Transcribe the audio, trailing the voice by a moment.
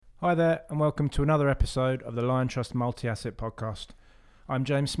Hi there, and welcome to another episode of the Lion Trust Multi-Asset Podcast. I'm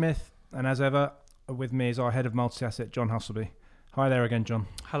James Smith, and as ever, with me is our Head of Multi-Asset, John Husselby. Hi there again, John.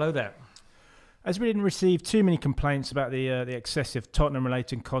 Hello there. As we didn't receive too many complaints about the excessive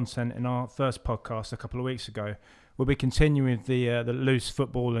Tottenham-related content in our first podcast a couple of weeks ago, we'll be continuing with the loose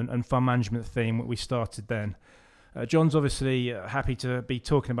football and fund management theme that we started then. John's obviously happy to be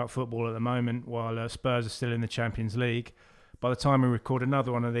talking about football at the moment while Spurs are still in the Champions League. By the time we record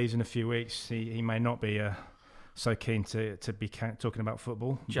another one of these in a few weeks, he may not be so keen to be talking about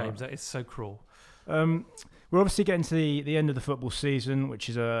football. James, that is so cruel. We're obviously getting to the end of the football season, which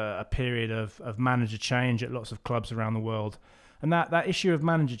is a period of manager change at lots of clubs around the world. And that issue of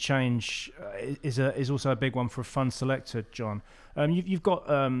manager change is also a big one for a fund selector, John. You've got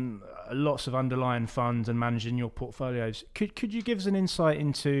lots of underlying funds and managers in your portfolios. Could you give us an insight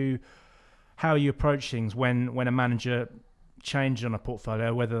into how you approach things when a manager change on a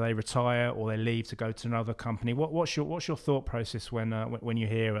portfolio, whether they retire or they leave to go to another company? What's your thought process when you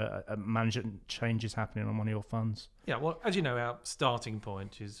hear a management change is happening on one of your funds? Yeah, well, as you know, our starting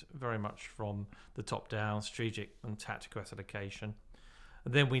point is very much from the top down, strategic and tactical asset allocation.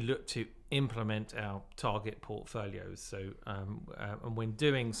 And then we look to implement our target portfolios. So, and when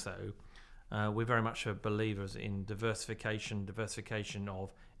doing so, we're very much believers in diversification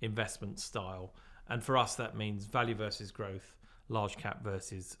of investment style. And for us, that means value versus growth, large cap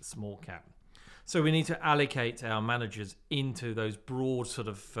versus small cap. So we need to allocate our managers into those broad sort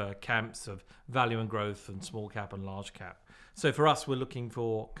of camps of value and growth and small cap and large cap. So for us, we're looking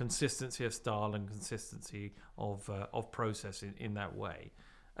for consistency of style and consistency of process in that way.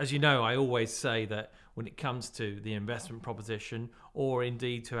 As you know, I always say that when it comes to the investment proposition or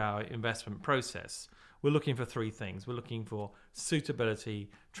indeed to our investment process, we're looking for three things. We're looking for suitability,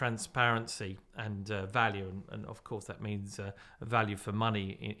 transparency, and value. And of course, that means value for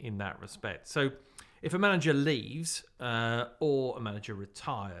money in that respect. So if a manager leaves or a manager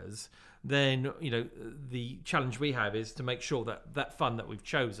retires, then the challenge we have is to make sure that that fund that we've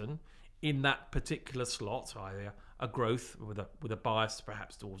chosen in that particular slot, either a growth with a bias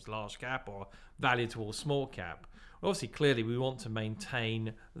perhaps towards large cap or value towards small cap, obviously, clearly, we want to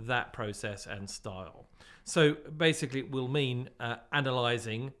maintain that process and style. So basically, it will mean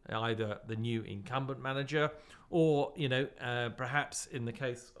analysing either the new incumbent manager or, perhaps in the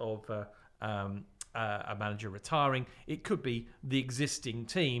case of a manager retiring, it could be the existing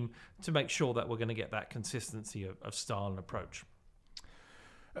team to make sure that we're going to get that consistency of style and approach.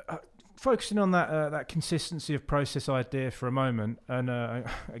 Focusing on that consistency of process idea for a moment, and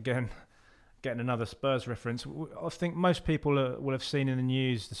again, getting another Spurs reference, I think most people will have seen in the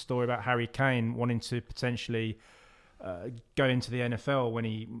news the story about Harry Kane wanting to potentially go into the NFL when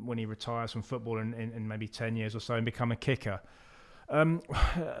he retires from football in maybe 10 years or so and become a kicker.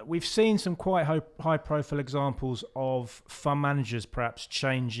 We've seen some quite high-profile examples of fund managers perhaps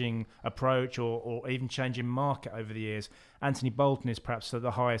changing approach or even changing market over the years. Anthony Bolton is perhaps the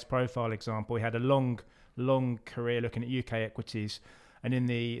highest profile example. He had a long career looking at UK equities. And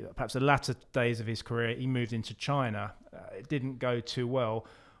in perhaps the latter days of his career, he moved into China. It didn't go too well.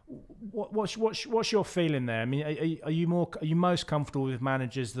 What's your feeling there? I mean, are you most comfortable with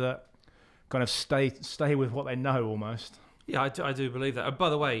managers that kind of stay with what they know almost? Yeah, I do believe that. By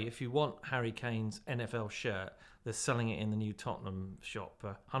the way, if you want Harry Kane's NFL shirt, they're selling it in the new Tottenham shop.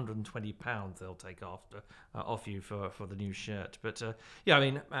 £120 they'll take off you for the new shirt. But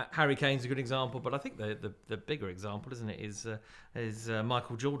Harry Kane's a good example. But I think the bigger example, isn't it, is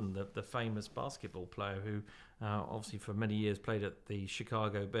Michael Jordan, the famous basketball player who obviously for many years played at the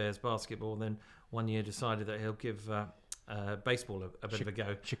Chicago Bears basketball, and then one year decided that he'll give baseball a bit of a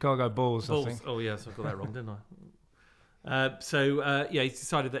go. Chicago Bulls, I think. Oh yes, I got that wrong, didn't I? He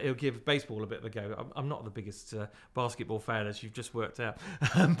decided that he'll give baseball a bit of a go. I'm not the biggest basketball fan, as you've just worked out.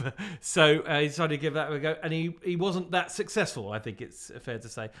 So he decided to give that a go, and he wasn't that successful, I think it's fair to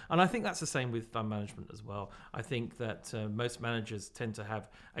say. And I think that's the same with fund management as well. I think that most managers tend to have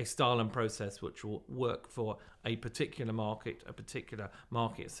a style and process which will work for a particular market, a particular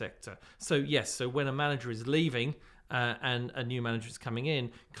market sector. So yes, so when a manager is leaving, and a new manager is coming in,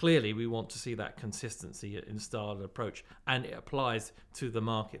 clearly we want to see that consistency in style and approach, and it applies to the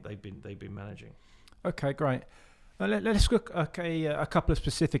market they've been managing. Okay, great. Let's look at a couple of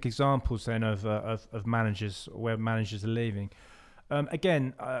specific examples then of managers, where managers are leaving.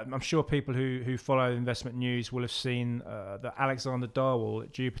 Again, I'm sure people who follow investment news will have seen that Alexander Darwell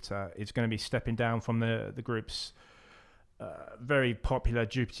at Jupiter is going to be stepping down from the group's very popular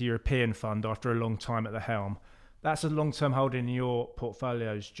Jupiter European Fund after a long time at the helm. That's a long-term holding in your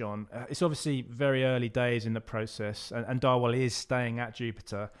portfolios, John. It's obviously very early days in the process, and Darwell is staying at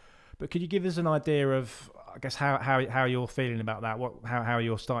Jupiter. But could you give us an idea of, I guess, how you're feeling about that? How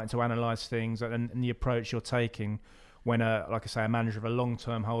you're starting to analyse things and the approach you're taking when, like I say, a manager of a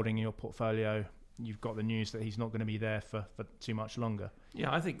long-term holding in your portfolio, you've got the news that he's not going to be there for too much longer.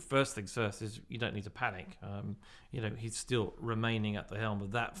 Yeah, I think first things first is you don't need to panic. He's still remaining at the helm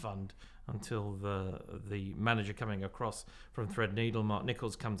of that fund until the manager coming across from Threadneedle, Mark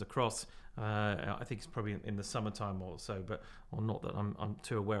Nicholls, comes across. I think it's probably in the summertime or so, or not that I'm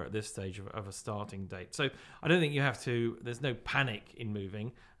too aware at this stage of a starting date. So I don't think you have to. There's no panic in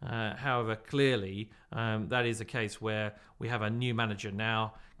moving. However, clearly that is a case where we have a new manager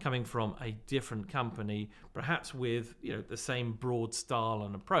now coming from a different company, perhaps with the same broad style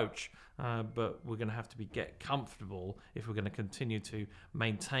and approach. But we're going to have to get comfortable if we're going to continue to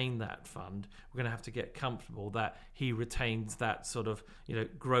maintain that fund. We're going to have to get comfortable that he retains that sort of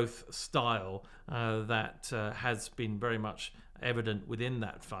growth style that has been very much evident within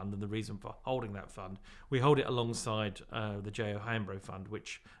that fund, and the reason for holding that fund. We hold it alongside the J.O. Hambro fund,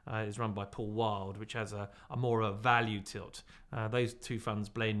 which is run by Paul Wild, which has a more of a value tilt. Those two funds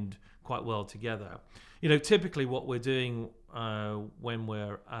blend quite well together. Typically what we're doing when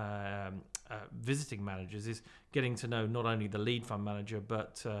we're visiting managers is getting to know not only the lead fund manager,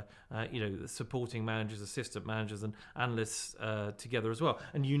 but the supporting managers, assistant managers, and analysts together as well.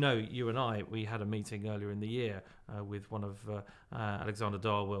 And you and I, we had a meeting earlier in the year with one of Alexander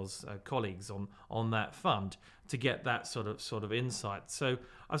Darwell's colleagues on that fund to get that sort of insight. So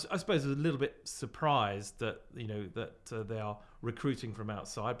I suppose I was a little bit surprised that they are recruiting from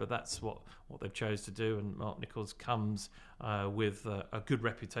outside, but that's what they've chose to do. And Mark Nicholls comes with a good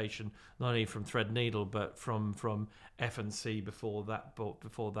reputation, not only from Threadneedle but from F&C before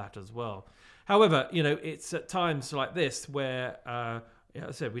that as well. However, it's at times like this where as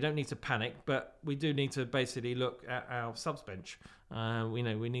I said, we don't need to panic, but we do need to basically look at our subs bench. We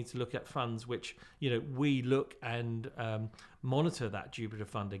need to look at funds which we look and monitor that Jupiter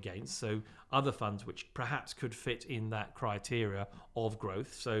fund against. So other funds which perhaps could fit in that criteria of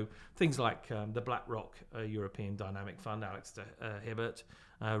growth. So things like the BlackRock European Dynamic Fund, Alex Hibbert,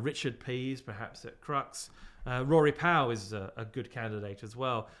 Richard Pease, perhaps at Crux. Rory Powell is a good candidate as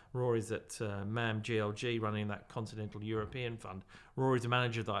well. Rory's at MAM GLG running that Continental European Fund. Rory's a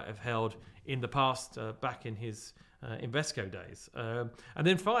manager that I've held in the past back in his Invesco days. And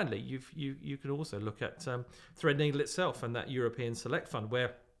then finally, you can also look at Threadneedle itself and that European Select Fund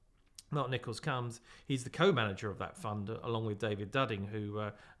where Mark Nicholls comes. He's the co-manager of that fund along with David Dudding, who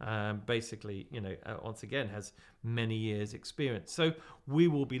basically, once again has many years' experience. So we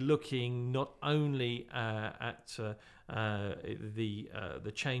will be looking not only at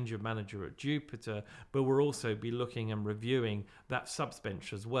the change of manager at Jupiter, but we'll also be looking and reviewing that subs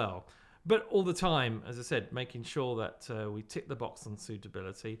bench as well. But all the time, as I said, making sure that we tick the box on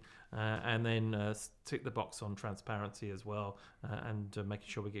suitability and then tick the box on transparency as well, and making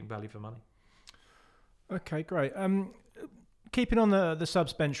sure we're getting value for money. Okay, great. Keeping on the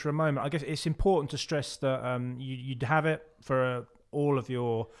subs bench for a moment, I guess it's important to stress that you'd have it for all of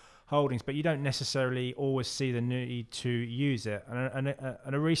your holdings, but you don't necessarily always see the need to use it. And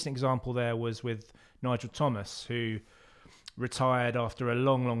a recent example there was with Nigel Thomas, who retired after a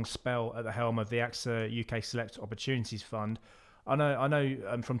long spell at the helm of the AXA UK Select Opportunities Fund. I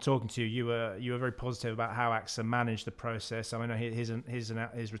know from talking to you were very positive about how AXA managed the process. I mean,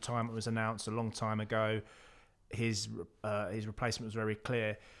 his retirement was announced a long time ago. His replacement was very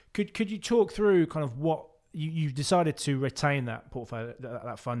clear. Could you talk through kind of what you decided to retain that portfolio,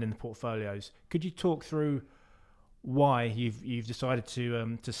 that fund in the portfolios? Could you talk through why you've decided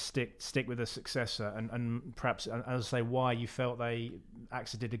to stick with a successor, and perhaps, as I say, why you felt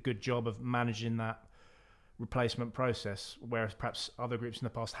AXA did a good job of managing that replacement process, whereas perhaps other groups in the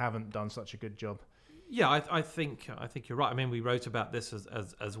past haven't done such a good job? Yeah, I think you're right. I mean, we wrote about this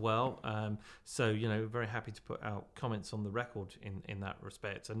as well. So very happy to put our comments on the record in that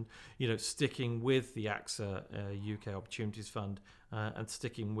respect. And sticking with the AXA UK Opportunities Fund and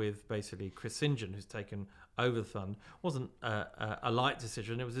sticking with basically Chris St. John, who's taken over the fund, wasn't a light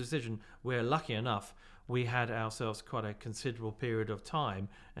decision. It was a decision where, lucky enough, we had ourselves quite a considerable period of time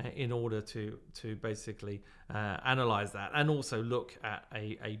in order to basically analyse that and also look at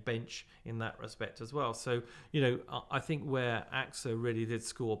a bench in that respect as well. So, I think where AXA really did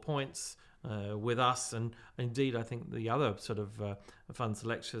score points with us, and indeed I think the other sort of fund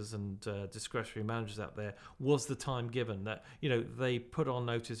selectors and discretionary managers out there, was the time given that, they put on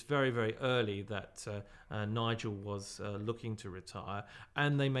notice very, very early that Nigel was looking to retire,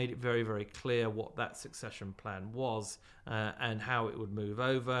 and they made it very, very clear what that succession plan was and how it would move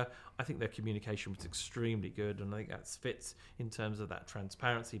over. I think their communication was extremely good, and I think that fits in terms of that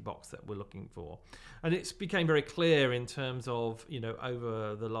transparency box that we're looking for. And it's became very clear in terms of,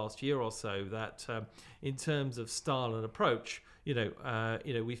 over the last year or so that in terms of style and approach,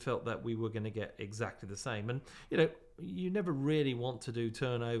 we felt that we were going to get exactly the same. And, you never really want to do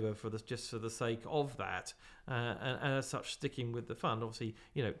turnover just for the sake of that. And as such, sticking with the fund obviously,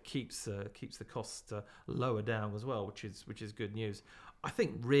 keeps the cost lower down as well, which is good news. I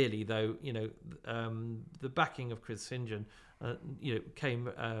think really though, the backing of Chris St. John,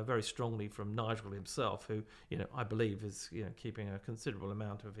 came very strongly from Nigel himself, who, I believe is, keeping a considerable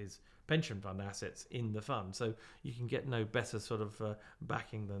amount of his pension fund assets in the fund. So you can get no better sort of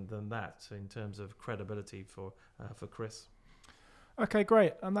backing than that in terms of credibility for Chris. Okay,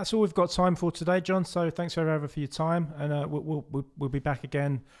 great. And that's all we've got time for today, John. So thanks very much for your time, and we'll be back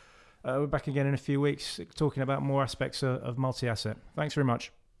again. We're back again in a few weeks talking about more aspects of multi-asset. Thanks very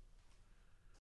much.